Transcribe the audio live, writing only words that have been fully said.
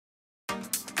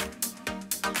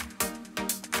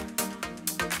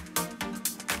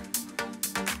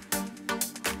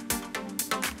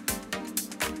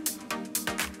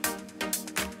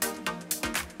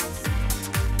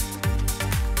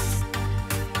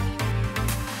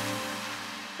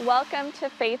Welcome to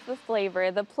Faith with Flavor,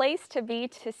 the place to be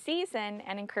to season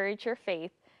and encourage your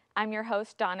faith. I'm your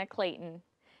host, Donna Clayton.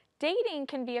 Dating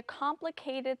can be a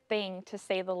complicated thing, to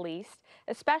say the least,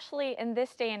 especially in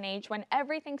this day and age when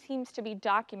everything seems to be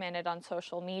documented on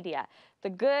social media, the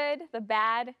good, the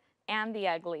bad, and the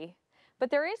ugly.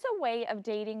 But there is a way of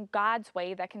dating God's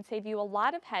way that can save you a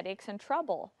lot of headaches and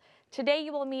trouble. Today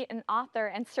you will meet an author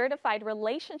and certified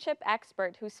relationship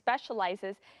expert who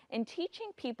specializes in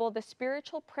teaching people the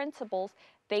spiritual principles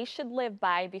they should live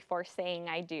by before saying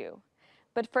I do.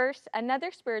 But first, another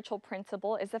spiritual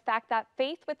principle is the fact that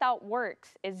faith without works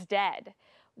is dead.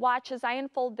 Watch as I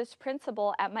unfold this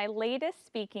principle at my latest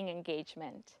speaking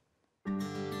engagement.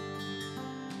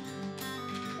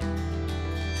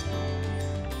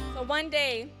 So one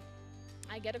day,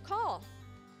 I get a call,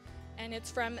 and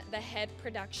it's from the head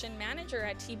production manager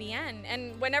at TBN.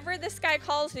 And whenever this guy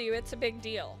calls you, it's a big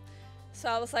deal. So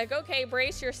I was like, okay,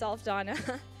 brace yourself, Donna.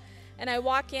 And I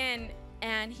walk in,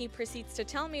 and he proceeds to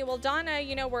tell me, well, Donna,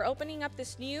 you know, we're opening up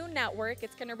this new network.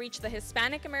 It's going to reach the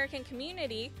Hispanic American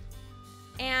community,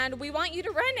 and we want you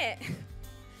to run it.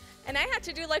 And I had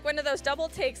to do like one of those double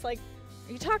takes, like,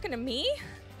 are you talking to me?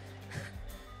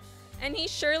 And he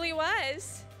surely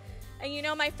was. And you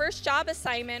know, my first job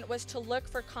assignment was to look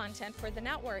for content for the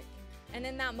network. And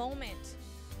in that moment,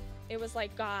 it was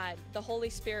like God, the Holy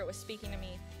Spirit was speaking to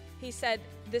me. He said,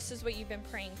 this is what you've been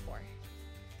praying for.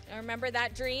 And remember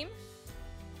that dream?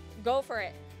 Go for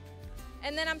it.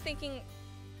 And then I'm thinking,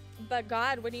 but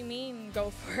God, what do you mean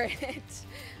go for it?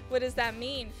 What does that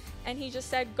mean? And he just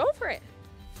said, go for it.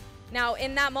 Now,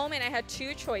 in that moment, I had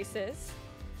two choices.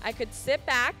 I could sit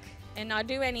back and not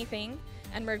do anything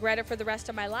and regret it for the rest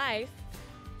of my life,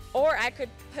 or I could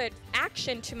put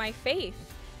action to my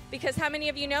faith. Because how many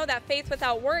of you know that faith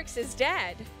without works is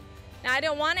dead? Now, I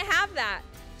don't want to have that.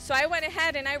 So I went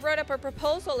ahead and I wrote up a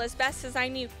proposal as best as I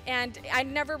knew. And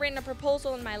I'd never written a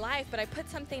proposal in my life, but I put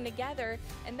something together.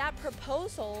 And that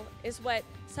proposal is what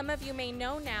some of you may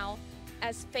know now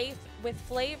as Faith with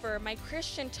Flavor, my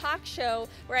Christian talk show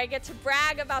where I get to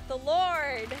brag about the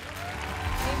Lord.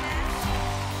 Amen.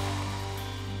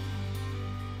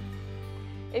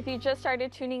 If you just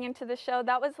started tuning into the show,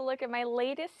 that was a look at my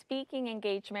latest speaking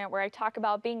engagement where I talk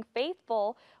about being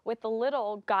faithful with the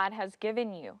little God has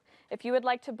given you. If you would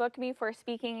like to book me for a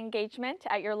speaking engagement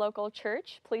at your local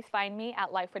church, please find me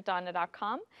at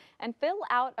lifewithdonna.com and fill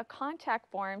out a contact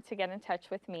form to get in touch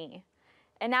with me.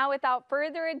 And now, without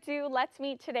further ado, let's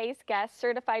meet today's guest,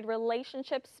 certified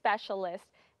relationship specialist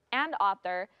and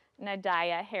author,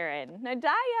 Nadiyah Herron.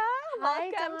 Nadiyah,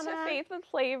 welcome to Faith with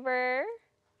Flavor.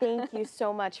 Thank you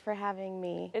so much for having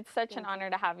me. It's such an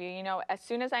honor to have you. You know, as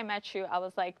soon as I met you, I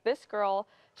was like, this girl,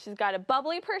 she's got a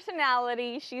bubbly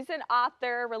personality. She's an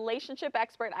author, relationship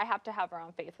expert. I have to have her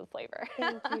on Faith with Flavor.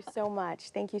 Thank you so much.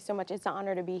 Thank you so much. It's an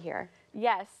honor to be here.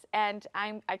 Yes, and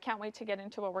I can't wait to get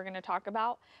into what we're going to talk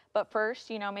about. But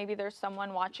first, you know, maybe there's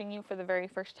someone watching you for the very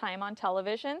first time on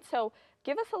television. So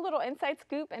give us a little inside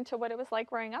scoop into what it was like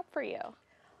growing up for you.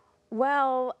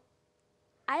 Well,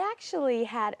 I actually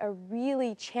had a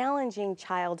really challenging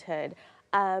childhood.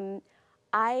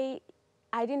 I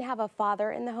didn't have a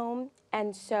father in the home,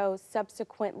 and so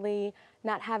subsequently,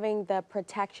 not having the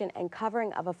protection and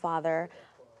covering of a father,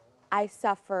 I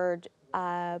suffered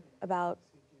about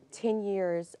 10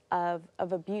 years of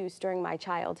abuse during my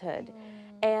childhood.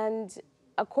 And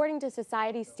according to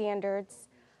society standards,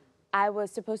 I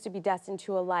was supposed to be destined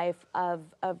to a life of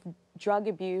drug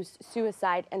abuse,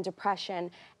 suicide, and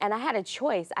depression. And I had a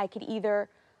choice. I could either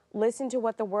listen to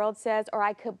what the world says or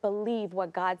I could believe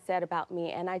what God said about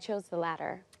me, and I chose the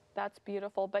latter. That's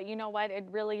beautiful. But you know what? It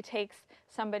really takes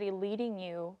somebody leading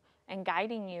you and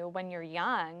guiding you when you're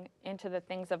young into the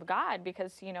things of God,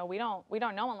 because you know we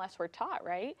don't know unless we're taught,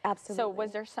 right? Absolutely. So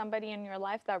was there somebody in your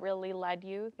life that really led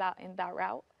you in that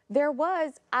route? There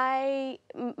was. My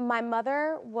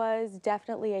mother was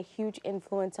definitely a huge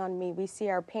influence on me. We see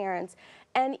our parents.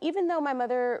 And even though my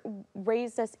mother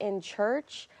raised us in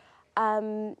church,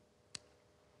 it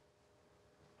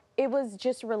was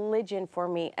just religion for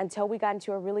me until we got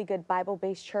into a really good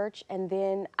Bible-based church, and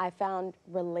then I found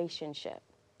relationship.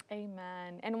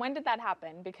 Amen. And when did that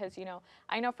happen? Because, you know,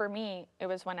 I know for me, it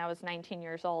was when I was 19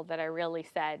 years old that I really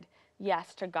said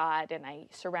yes to God and I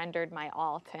surrendered my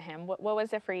all to Him. What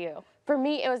was it for you? For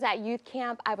me, it was at youth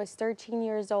camp. I was 13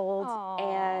 years old. Aww.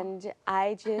 And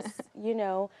I just, you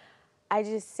know, I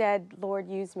just said, Lord,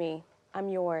 use me. I'm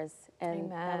yours. And Amen.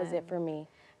 That was it for me.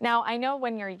 Now, I know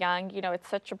when you're young, you know, it's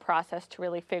such a process to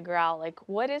really figure out, like,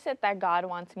 what is it that God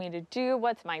wants me to do?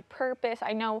 What's my purpose?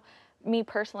 I know me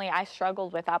personally, I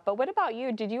struggled with that. But what about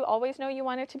you? Did you always know you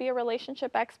wanted to be a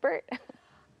relationship expert?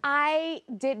 I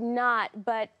did not,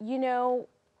 but you know,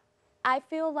 I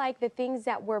feel like the things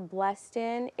that we're blessed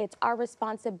in, it's our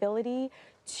responsibility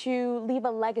to leave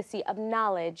a legacy of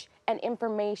knowledge and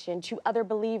information to other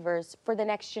believers for the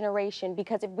next generation,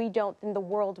 because if we don't, then the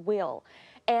world will.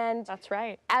 And That's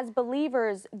right. as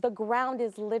believers, the ground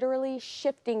is literally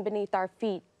shifting beneath our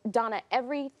feet. Donna,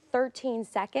 every 13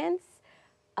 seconds,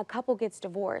 a couple gets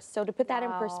divorced. So to put that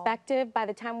in Wow. perspective, by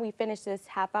the time we finish this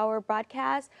half-hour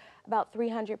broadcast, about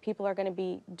 300 people are going to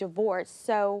be divorced.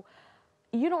 So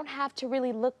you don't have to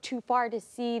really look too far to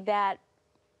see that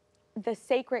the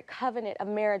sacred covenant of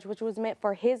marriage, which was meant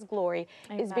for his glory,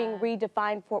 is being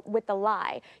redefined with a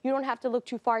lie. You don't have to look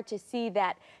too far to see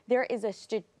that there is a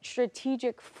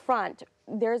strategic front.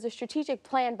 There's a strategic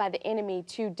plan by the enemy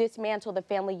to dismantle the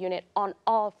family unit on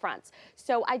all fronts.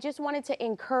 So I just wanted to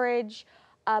encourage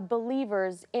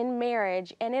believers in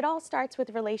marriage, and it all starts with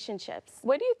relationships.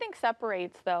 What do you think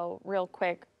separates, though, real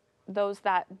quick, those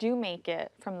that do make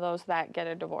it from those that get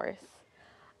a divorce?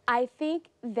 I think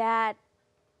that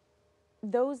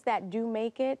those that do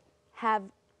make it have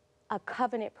a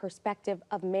covenant perspective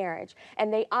of marriage,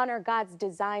 and they honor God's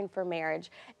design for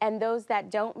marriage. And those that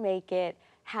don't make it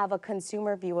have a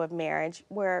consumer view of marriage,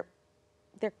 where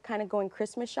they're kind of going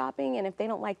Christmas shopping, and if they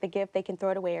don't like the gift, they can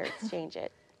throw it away or exchange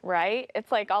it. Right?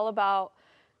 It's like all about,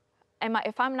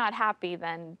 if I'm not happy,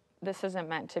 then this isn't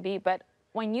meant to be. But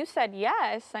when you said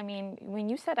yes, I mean, when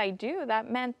you said I do, that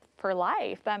meant for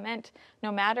life. That meant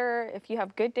no matter if you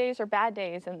have good days or bad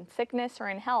days, in sickness or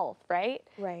in health, right?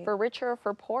 Right. For richer or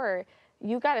for poor,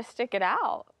 you got to stick it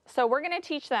out. So we're going to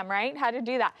teach them, right, how to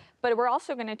do that. But we're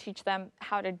also going to teach them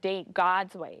how to date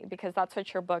God's way, because that's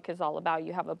what your book is all about.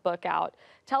 You have a book out.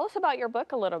 Tell us about your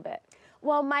book a little bit.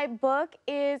 Well, my book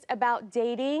is about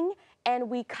dating, and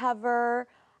we cover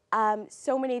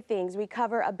so many things. We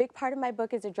cover, a big part of my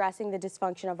book is addressing the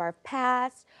dysfunction of our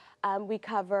past. We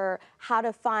cover how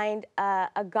to find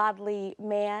a godly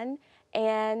man,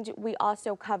 and we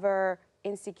also cover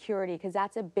insecurity, because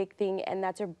that's a big thing, and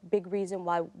that's a big reason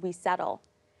why we settle.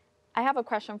 I have a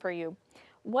question for you.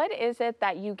 What is it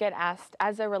that you get asked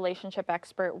as a relationship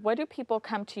expert? What do people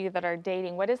come to you that are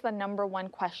dating? What is the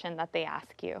 #1 question that they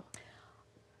ask you?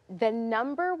 The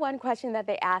 #1 question that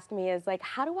they ask me is like,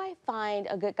 how do I find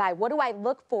a good guy? What do I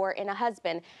look for in a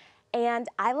husband? And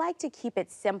I like to keep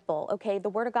it simple, okay? The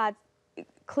Word of God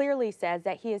clearly says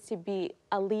that he is to be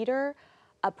a leader,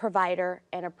 a provider,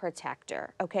 and a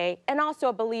protector, okay? And also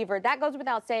a believer. That goes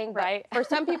without saying, but right. For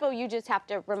some people, you just have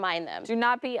to remind them. Do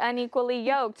not be unequally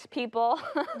yoked, people.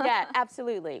 Yeah,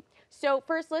 absolutely. So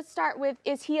first, let's start with,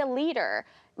 is he a leader?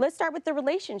 Let's start with the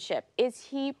relationship. Is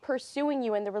he pursuing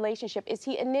you in the relationship? Is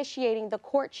he initiating the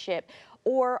courtship?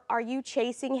 Or are you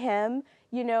chasing him,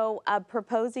 you know,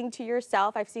 proposing to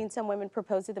yourself? I've seen some women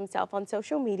propose to themselves on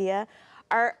social media.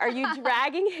 Are you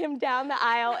dragging him down the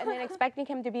aisle and then expecting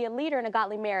him to be a leader in a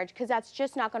godly marriage? Because that's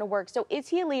just not going to work. So is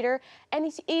he a leader? And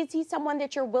is he someone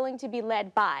that you're willing to be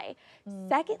led by?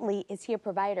 Secondly, is he a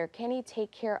provider? Can he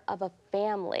take care of a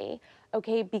family?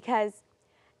 Okay, because,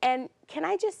 and can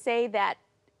I just say that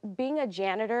being a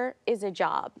janitor is a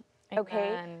job, okay?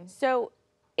 Amen. So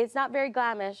it's not very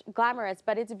glamorous,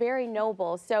 but it's very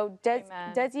noble. So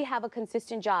does he have a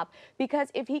consistent job? Because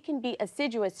if he can be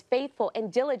assiduous, faithful,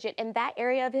 and diligent in that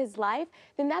area of his life,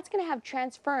 then that's going to have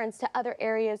transference to other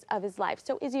areas of his life.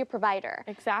 So is he a provider?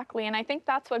 Exactly, and I think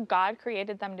that's what God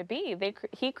created them to be.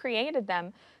 He created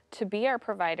them to be our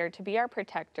provider, to be our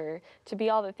protector, to be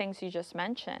all the things you just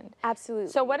mentioned. Absolutely.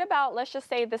 So what about, let's just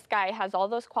say this guy has all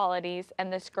those qualities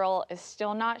and this girl is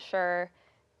still not sure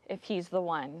if he's the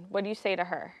one. What do you say to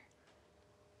her?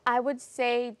 I would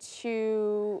say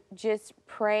to just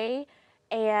pray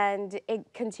and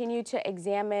continue to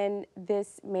examine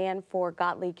this man for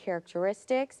godly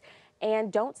characteristics, and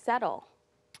don't settle.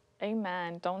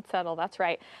 Amen. Don't settle. That's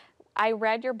right. I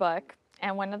read your book,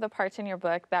 and one of the parts in your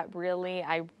book that really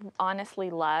I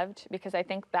honestly loved, because I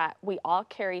think that we all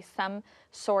carry some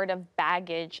sort of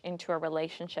baggage into a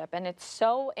relationship, and it's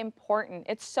so important.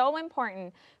 It's so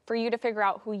important for you to figure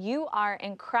out who you are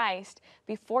in Christ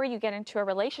before you get into a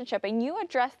relationship, and you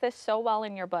address this so well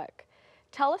in your book.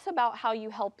 Tell us about how you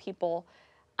help people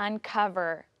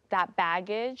uncover that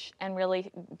baggage and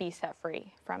really be set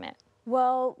free from it.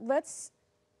 Well, let's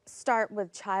start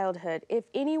with childhood. If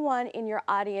anyone in your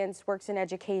audience works in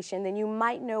education, then you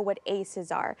might know what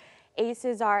ACEs are.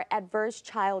 ACEs are adverse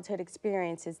childhood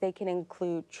experiences. They can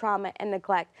include trauma and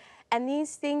neglect. And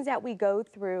these things that we go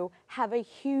through have a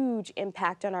huge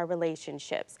impact on our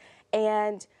relationships.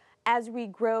 And as we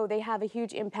grow, they have a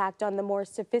huge impact on the more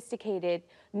sophisticated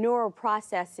neural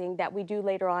processing that we do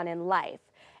later on in life.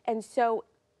 And so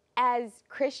as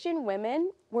Christian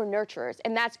women, we're nurturers,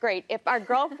 and that's great. If our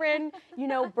girlfriend,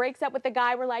 breaks up with the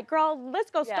guy, we're like, girl, let's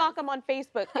go stalk him on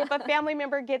Facebook. If a family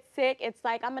member gets sick, it's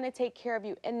like, I'm gonna take care of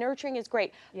you. And nurturing is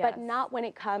great, but not when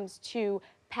it comes to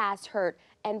past hurt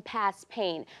and past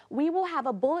pain. We will have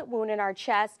a bullet wound in our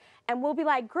chest, and we'll be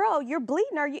like, girl, you're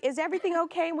bleeding. Is everything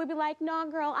okay? And we'll be like, no,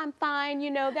 girl, I'm fine.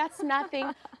 That's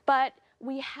nothing. But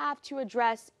we have to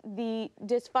address the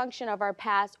dysfunction of our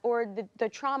past or the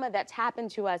trauma that's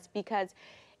happened to us, because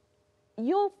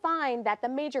you'll find that the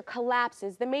major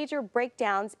collapses, the major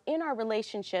breakdowns in our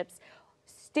relationships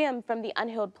stem from the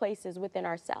unhealed places within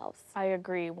ourselves. I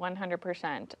agree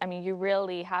 100%. I mean, you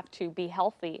really have to be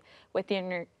healthy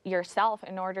within yourself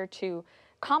in order to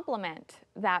complement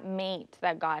that mate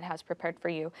that God has prepared for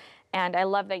you. And I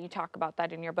love that you talk about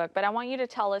that in your book. But I want you to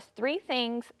tell us 3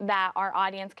 things that our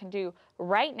audience can do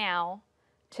right now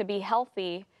to be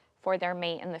healthy for their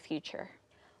mate in the future.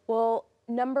 Well,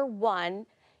 number 1,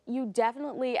 you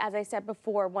definitely, as I said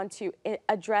before, want to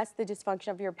address the dysfunction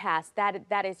of your past.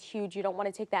 That is huge. You don't want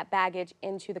to take that baggage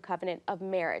into the covenant of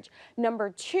marriage.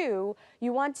 Number 2,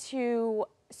 you want to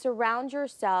surround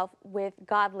yourself with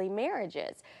godly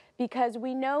marriages, because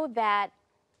we know that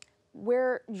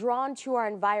we're drawn to our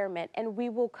environment and we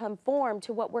will conform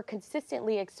to what we're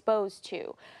consistently exposed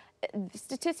to.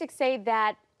 Statistics say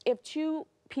that if 2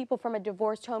 people from a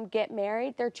divorced home get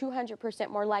married, they're 200%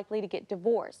 more likely to get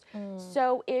divorced.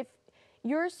 So if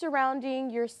you're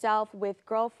surrounding yourself with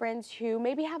girlfriends who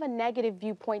maybe have a negative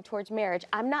viewpoint towards marriage,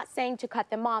 I'm not saying to cut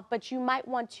them off, but you might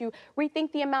want to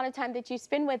rethink the amount of time that you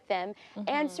spend with them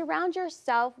and surround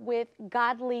yourself with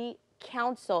godly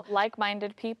counsel.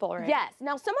 Like-minded people, right? Yes.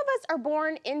 Now, some of us are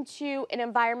born into an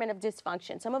environment of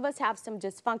dysfunction. Some of us have some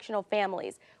dysfunctional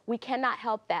families. We cannot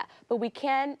help that, but we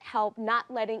can help not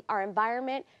letting our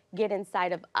environment get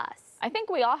inside of us. I think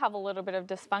we all have a little bit of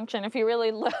dysfunction if you really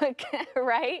look,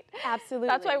 right? Absolutely.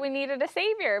 That's why we needed a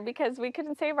savior, because we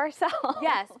couldn't save ourselves.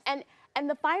 Yes. And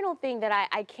the final thing that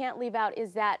I can't leave out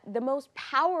is that the most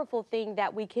powerful thing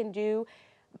that we can do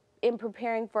in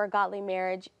preparing for a godly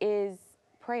marriage is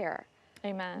prayer.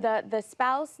 Amen. The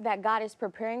spouse that God is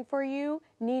preparing for you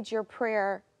needs your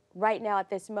prayer right now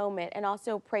at this moment, and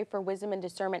also pray for wisdom and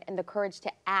discernment and the courage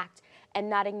to act and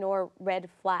not ignore red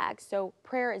flags. So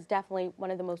prayer is definitely one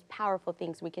of the most powerful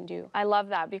things we can do. I love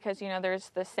that, because there's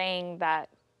this saying that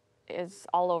is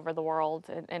all over the world,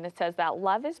 and it says that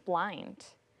love is blind,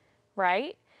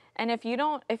 right? And if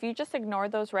you just ignore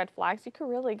those red flags, you could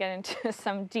really get into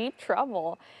some deep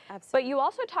trouble. Absolutely. But you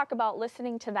also talk about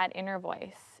listening to that inner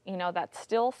voice, that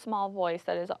still small voice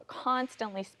that is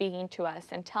constantly speaking to us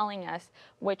and telling us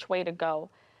which way to go.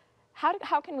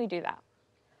 How can we do that?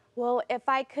 Well, if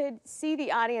I could see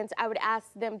the audience, I would ask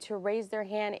them to raise their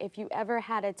hand if you ever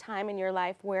had a time in your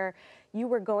life where you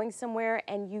were going somewhere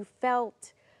and you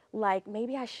felt like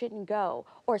maybe I shouldn't go,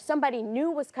 or somebody new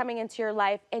was coming into your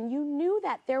life and you knew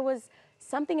that there was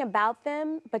something about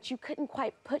them, but you couldn't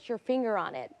quite put your finger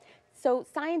on it. So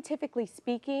scientifically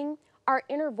speaking, our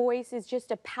inner voice is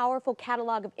just a powerful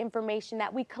catalog of information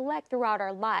that we collect throughout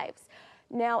our lives.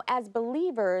 Now, as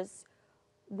believers,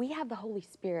 we have the Holy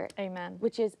Spirit. Amen.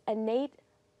 Which is innate,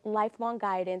 lifelong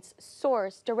guidance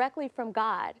sourced directly from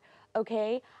God,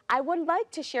 okay? I would like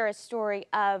to share a story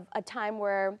of a time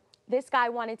where this guy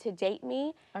wanted to date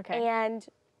me, and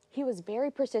he was very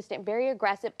persistent, very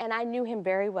aggressive, and I knew him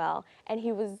very well. And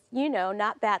he was,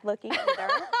 not bad looking either.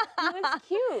 He was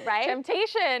cute, right?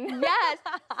 Temptation. Yes.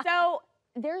 So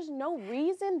there's no good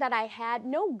reason that I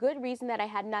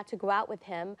had not to go out with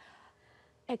him,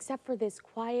 except for this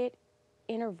quiet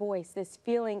inner voice, this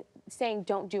feeling saying,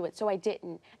 don't do it. So I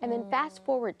didn't. And then fast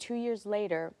forward 2 years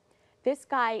later, this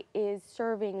guy is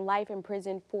serving life in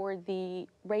prison for the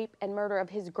rape and murder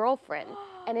of his girlfriend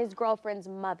and his girlfriend's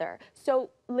mother. So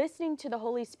listening to the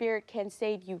Holy Spirit can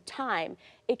save you time,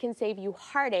 it can save you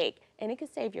heartache, and it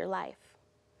can save your life.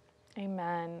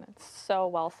 Amen. So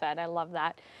well said. I love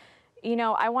that.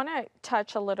 I want to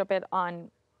touch a little bit on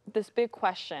this big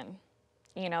question,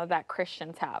 that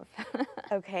Christians have.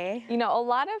 Okay. A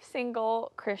lot of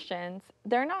single Christians,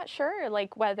 they're not sure,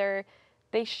 whether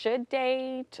they should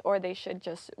date or they should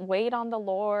just wait on the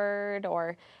Lord,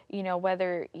 or,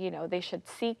 whether, they should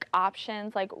seek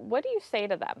options. What do you say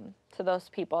to them, to those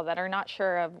people that are not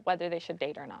sure of whether they should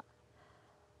date or not?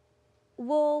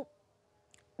 Well,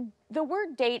 the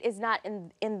word date is not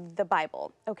in the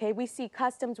Bible, okay? We see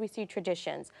customs, we see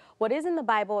traditions. What is in the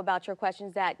Bible about your question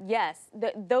is that, yes,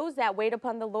 those that wait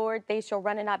upon the Lord, they shall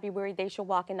run and not be weary, they shall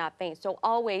walk and not faint. So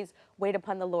always wait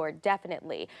upon the Lord,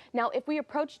 definitely. Now, if we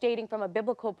approach dating from a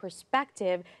biblical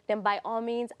perspective, then by all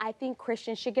means, I think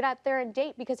Christians should get out there and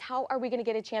date, because how are we going to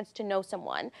get a chance to know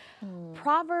someone?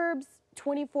 Proverbs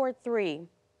 24:3.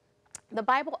 The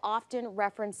Bible often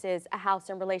references a house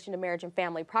in relation to marriage and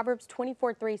family. Proverbs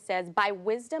 24:3 says, by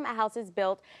wisdom a house is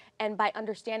built, and by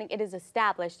understanding it is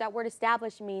established. That word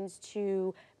established means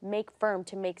to make firm,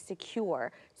 to make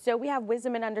secure. So we have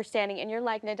wisdom and understanding, and you're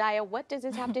like, Nadiyah, what does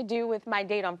this have to do with my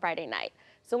date on Friday night?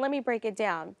 So let me break it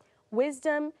down.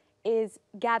 Wisdom is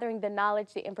gathering the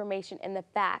knowledge, the information, and the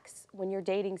facts when you're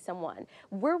dating someone.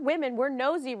 We're women, we're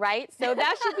nosy, right? So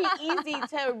that should be easy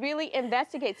to really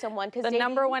investigate someone. The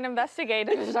number one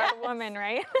investigators are women,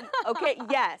 right? Okay,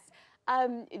 yes.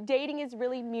 Dating is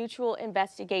really mutual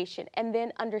investigation and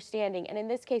then understanding. And in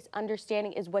this case,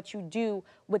 understanding is what you do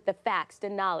with the facts, the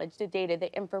knowledge, the data,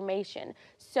 the information.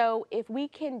 So if we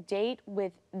can date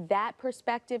with that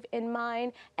perspective in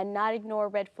mind and not ignore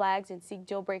red flags and seek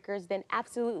deal breakers, then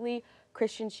absolutely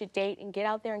Christians should date and get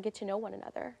out there and get to know one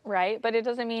another. Right, but it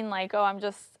doesn't mean like, oh, I'm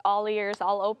just all ears,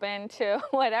 all open to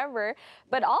whatever.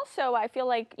 But also, I feel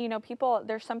like, you know,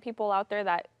 there's some people out there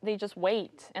that they just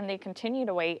wait and they continue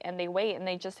to wait and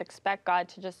they just expect God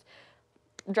to just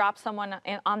drop someone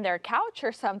on their couch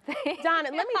or something.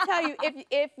 Donna, let me tell you,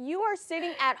 if you are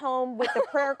sitting at home with the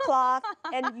prayer cloth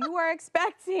and you are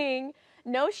expecting,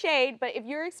 no shade, but if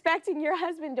you're expecting your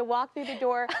husband to walk through the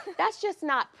door, that's just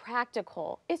not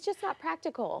practical. It's just not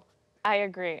practical. I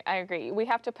agree. I agree. We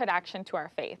have to put action to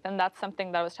our faith. And that's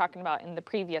something that I was talking about in the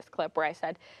previous clip where I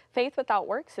said, faith without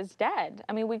works is dead.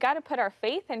 I mean, we got to put our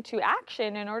faith into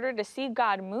action in order to see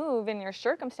God move in your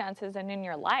circumstances and in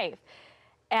your life.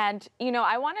 And, you know,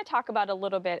 I want to talk about a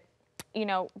little bit, you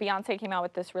know, Beyonce came out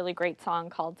with this really great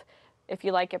song called If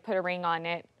You Like It, Put a Ring on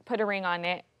It. Put a ring on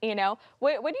it, you know.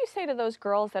 What do you say to those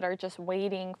girls that are just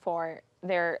waiting for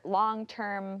their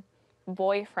long-term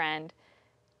boyfriend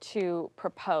to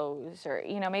propose? Or,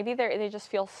 you know, maybe they just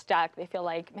feel stuck. They feel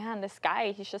like, man, this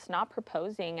guy, he's just not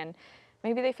proposing. And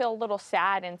maybe they feel a little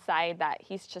sad inside that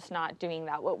he's just not doing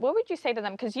that. What would you say to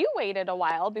them? Because you waited a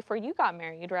while before you got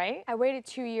married, right? I waited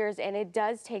 2 years, and it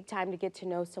does take time to get to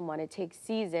know someone. It takes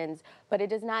seasons, but it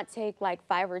does not take like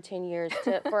 5 or 10 years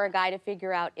for a guy to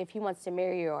figure out if he wants to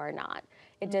marry you or not.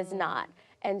 It does not.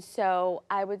 And so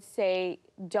I would say,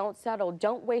 don't settle.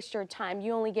 Don't waste your time.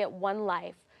 You only get one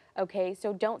life, okay?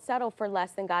 So don't settle for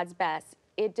less than God's best.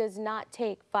 It does not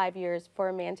take 5 years for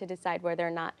a man to decide whether or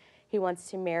not he wants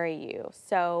to marry you.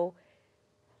 So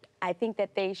I think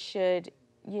that they should,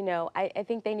 you know, I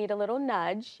think they need a little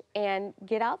nudge and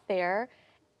get out there.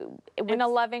 In a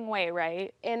loving way,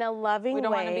 right? In a loving way. We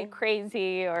don't want to be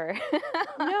crazy or...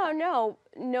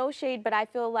 No shade, but I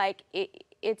feel like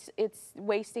it's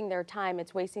wasting their time.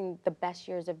 It's wasting the best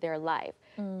years of their life.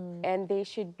 And they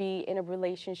should be in a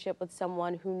relationship with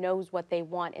someone who knows what they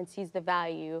want and sees the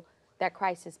value that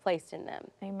Christ has placed in them.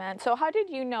 Amen. So how did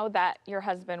you know that your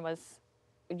husband was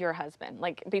your husband,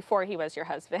 like before he was your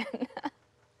husband?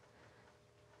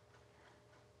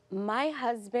 My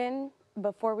husband,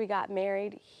 before we got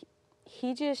married,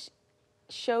 he just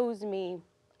shows me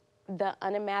the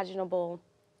unimaginable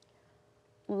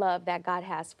love that God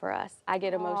has for us. I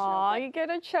get emotional. Oh, you get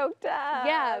choked up.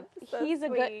 Yeah, so he's a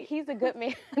good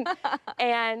man.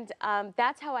 And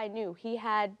that's how I knew he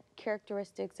had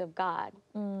characteristics of God.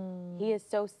 He is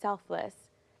so selfless,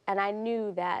 and I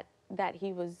knew that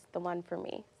he was the one for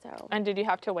me. So. And did you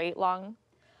have to wait long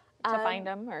to find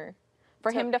him, or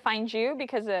for him to find you?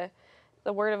 Because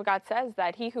the Word of God says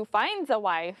that he who finds a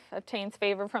wife obtains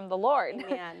favor from the Lord.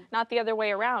 Amen. Not the other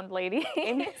way around, ladies.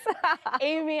 Amen.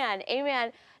 Amen.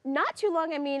 Amen. Not too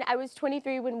long. I mean, I was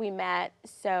 23 when we met,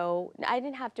 so I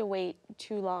didn't have to wait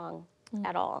too long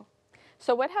at all.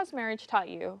 So what has marriage taught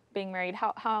you, being married?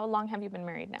 How long have you been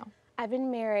married now? I've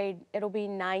been married, it'll be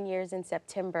 9 years in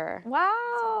September. Wow.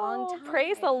 It's a long time.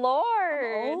 Praise the Lord.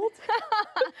 I'm old.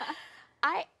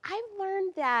 I've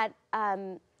learned that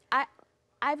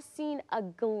I've seen a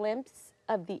glimpse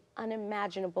of the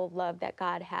unimaginable love that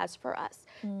God has for us.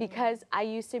 Because I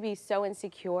used to be so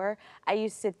insecure. I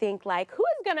used to think like, who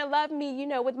is gonna love me, you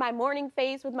know, with my morning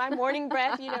face, with my morning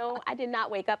breath, you know, I did not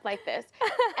wake up like this.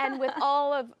 And with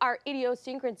all of our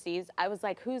idiosyncrasies, I was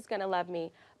like, who's gonna love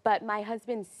me? But my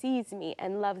husband sees me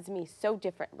and loves me so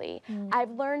differently.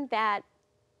 I've learned that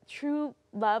true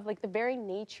love, like the very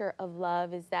nature of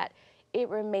love, is that it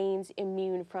remains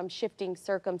immune from shifting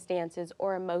circumstances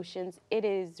or emotions. It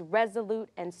is resolute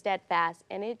and steadfast,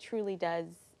 and it truly does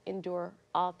endure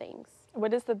all things.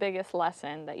 What is the biggest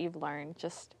lesson that you've learned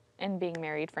just in being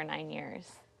married for 9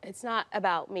 years? It's not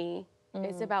about me.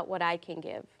 It's about what I can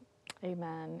give.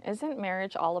 Amen. Isn't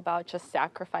marriage all about just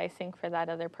sacrificing for that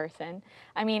other person?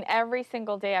 I mean, every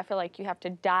single day I feel like you have to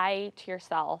die to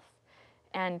yourself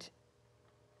and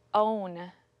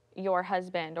own your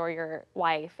husband or your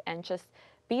wife and just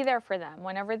be there for them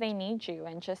whenever they need you,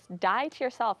 and just die to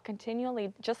yourself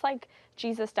continually, just like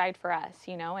Jesus died for us,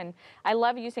 you know? And I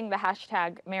love using the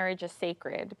hashtag marriage is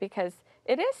sacred, because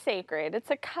it is sacred.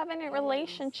 It's a covenant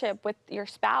relationship with your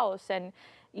spouse. And,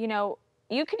 you know,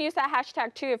 you could use that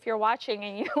hashtag too if you're watching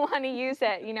and you want to use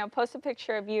it. You know, post a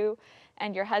picture of you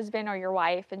and your husband or your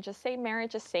wife and just say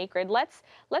marriage is sacred. Let's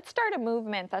start a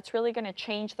movement that's really going to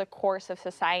change the course of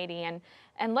society, and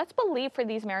let's believe for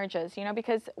these marriages, you know,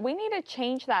 because we need to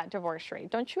change that divorce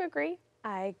rate. Don't you agree?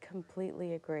 I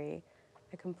completely agree.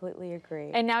 I completely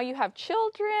agree. And now you have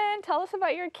children. Tell us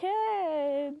about your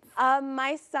kids.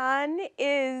 My son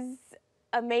is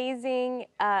amazing,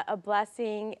 a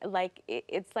blessing. Like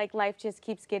it's like life just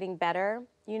keeps getting better,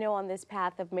 you know, on this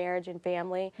path of marriage and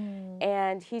family.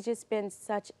 And he's just been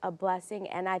such a blessing.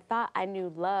 And I thought I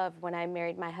knew love when I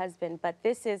married my husband, but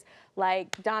this is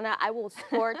like, Donna, I will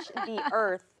scorch the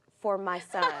earth for my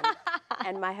son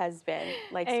and my husband,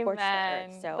 like scorch the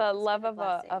earth. So the love of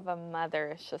a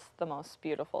mother is just the most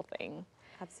beautiful thing.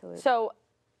 Absolutely. So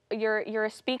you're a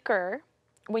speaker.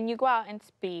 When you go out and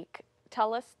speak,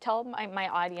 tell my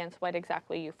audience what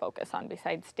exactly you focus on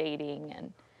besides dating.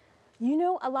 And you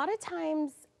know, a lot of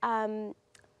times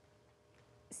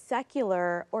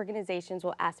secular organizations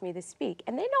will ask me to speak,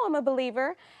 and they know I'm a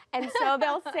believer, and so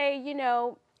they'll say, you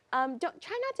know, don't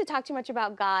try not to talk too much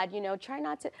about God, you know, try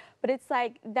not to, but it's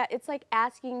like that, it's like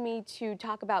asking me to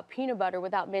talk about peanut butter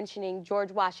without mentioning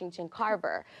George Washington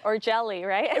Carver. Or jelly,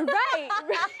 right? Right,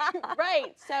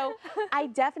 right. So I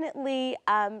definitely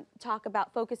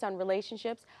focus on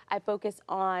relationships. I focus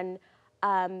on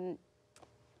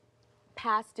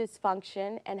past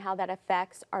dysfunction and how that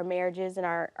affects our marriages and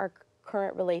our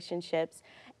current relationships.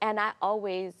 And I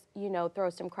always, you know, throw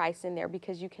some Christ in there,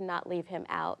 because you cannot leave him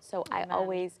out. So Amen. I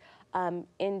always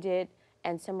end it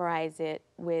and summarize it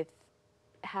with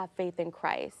have faith in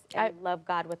Christ and love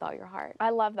God with all your heart. I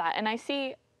love that. And I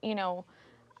see, you know,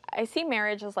 I see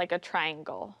marriage as like a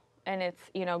triangle, and it's,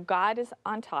 you know, God is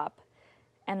on top,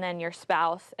 and then your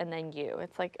spouse, and then you.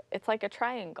 It's like a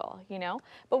triangle, you know?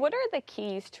 But what are the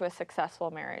keys to a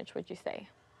successful marriage, would you say?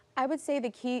 I would say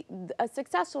a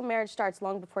successful marriage starts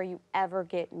long before you ever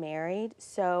get married.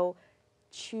 So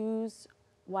choose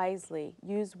wisely.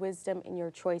 Use wisdom in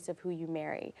your choice of who you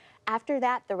marry. After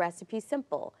that, the recipe's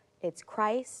simple. It's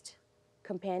Christ,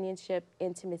 companionship,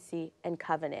 intimacy, and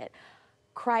covenant.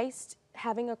 Christ,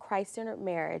 having a Christ-centered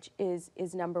marriage is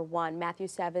number one. Matthew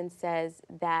 7 says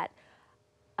that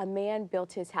a man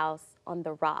built his house on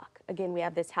the rock. Again, we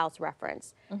have this house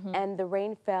reference. And the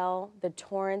rain fell, the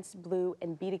torrents blew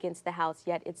and beat against the house,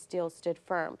 yet it still stood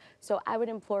firm. So I would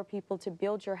implore people to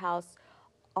build your house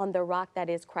on the rock that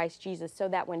is Christ Jesus, so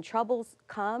that when troubles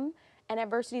come, and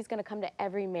adversity is going to come to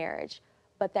every marriage,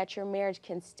 but that your marriage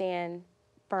can stand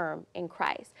firm in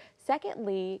Christ.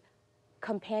 Secondly,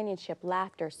 companionship,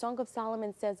 laughter. Song of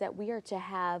Solomon says that we are to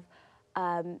have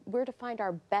we're to find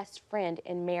our best friend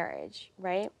in marriage,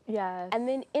 right? Yes. And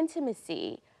then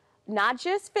intimacy, not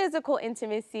just physical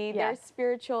intimacy, Yes. There's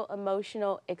spiritual,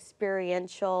 emotional,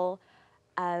 experiential,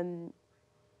 and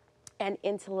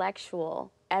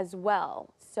intellectual as well.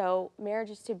 So marriage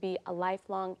is to be a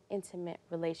lifelong, intimate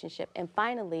relationship. And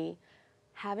finally,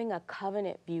 having a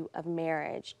covenant view of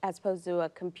marriage as opposed to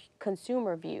a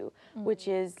consumer view, which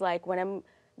is like when I'm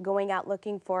going out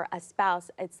looking for a spouse,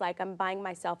 it's like I'm buying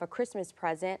myself a Christmas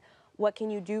present. What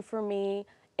can you do for me?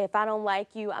 If I don't like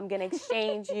you, I'm gonna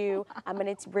exchange you. I'm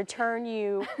gonna return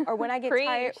you. Or when I get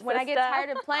tired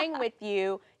of playing with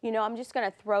you, you know, I'm just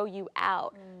gonna throw you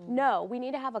out. No, we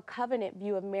need to have a covenant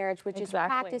view of marriage, which is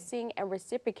practicing and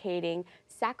reciprocating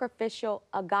sacrificial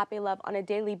agape love on a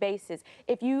daily basis.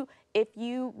 If you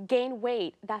gain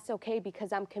weight, that's okay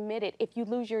because I'm committed. If you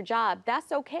lose your job,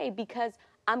 that's okay because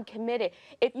I'm committed.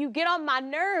 If you get on my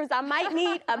nerves, I might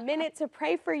need a minute to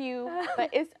pray for you, but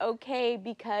it's okay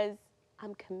because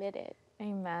I'm committed.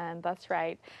 Amen. That's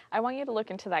right. I want you to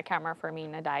look into that camera for me,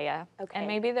 Nadiyah. Okay. And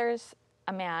maybe there's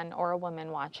a man or a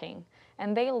woman watching,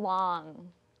 and they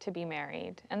long to be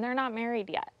married, and they're not married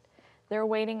yet. They're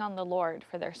waiting on the Lord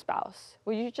for their spouse.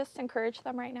 Would you just encourage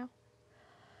them right now?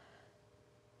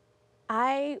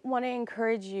 I want to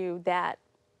encourage you that,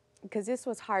 because this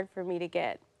was hard for me to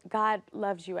get, God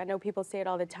loves you. I know people say it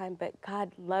all the time, but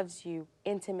God loves you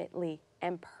intimately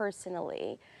and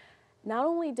personally. not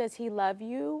only does he love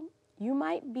you, you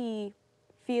might be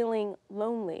feeling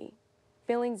lonely,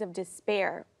 feelings of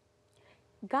despair.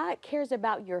 God cares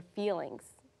about your feelings,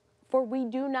 for we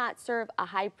do not serve a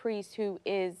high priest who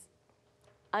is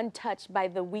untouched by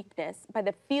the weakness, by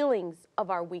the feelings of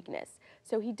our weakness.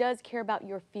 So he does care about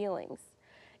your feelings.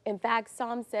 In fact,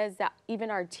 Psalm says that even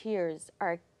our tears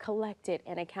are collected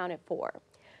and accounted for.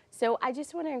 So I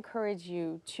just want to encourage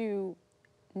you to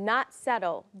not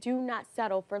settle, do not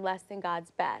settle for less than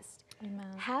God's best. Amen.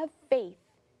 Have faith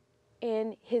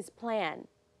in his plan.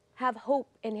 Have hope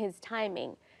in his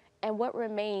timing. And what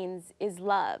remains is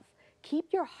love.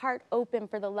 Keep your heart open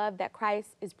for the love that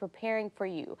Christ is preparing for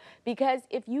you. Because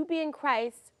if you be in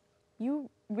Christ, you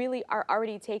really are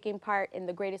already taking part in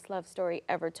the greatest love story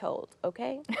ever told,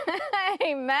 okay?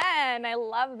 Amen. I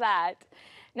love that.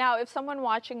 Now, if someone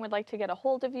watching would like to get a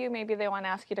hold of you, maybe they want to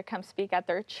ask you to come speak at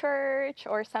their church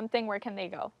or something, where can they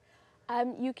go?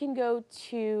 You can go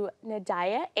to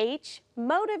Nadiyah H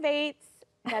Motivates.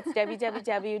 That's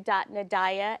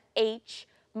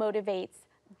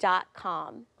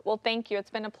www.nadiyahmotivates.com. Well, thank you.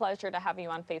 It's been a pleasure to have you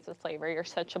on Faith with Flavor. You're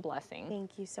such a blessing.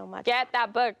 Thank you so much. Get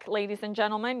that book, ladies and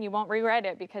gentlemen. You won't regret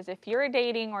it, because if you're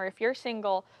dating or if you're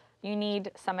single, you need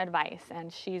some advice,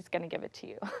 and she's going to give it to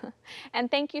you.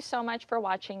 And thank you so much for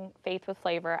watching Faith with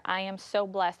Flavor. I am so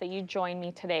blessed that you joined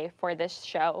me today for this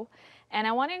show. And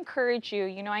I want to encourage you.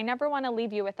 You know, I never want to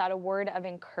leave you without a word of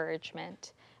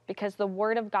encouragement, because the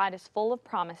Word of God is full of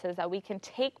promises that we can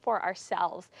take for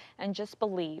ourselves and just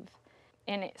believe.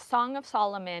 In Song of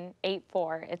Solomon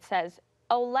 8:4, it says,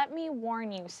 "Oh, let me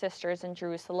warn you, sisters in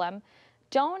Jerusalem,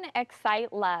 don't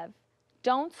excite love,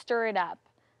 don't stir it up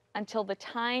until the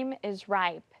time is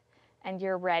ripe and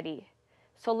you're ready."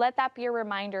 So let that be a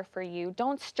reminder for you.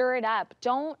 Don't stir it up.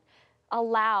 Don't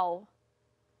allow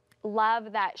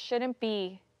love that shouldn't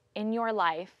be in your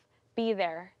life be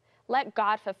there. Let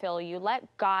God fulfill you.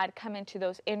 Let God come into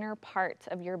those inner parts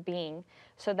of your being,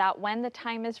 so that when the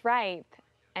time is right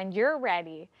and you're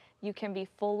ready, you can be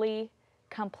fully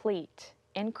complete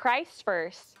in Christ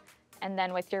first, and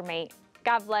then with your mate.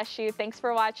 God bless you. Thanks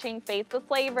for watching Faith with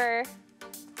Flavor.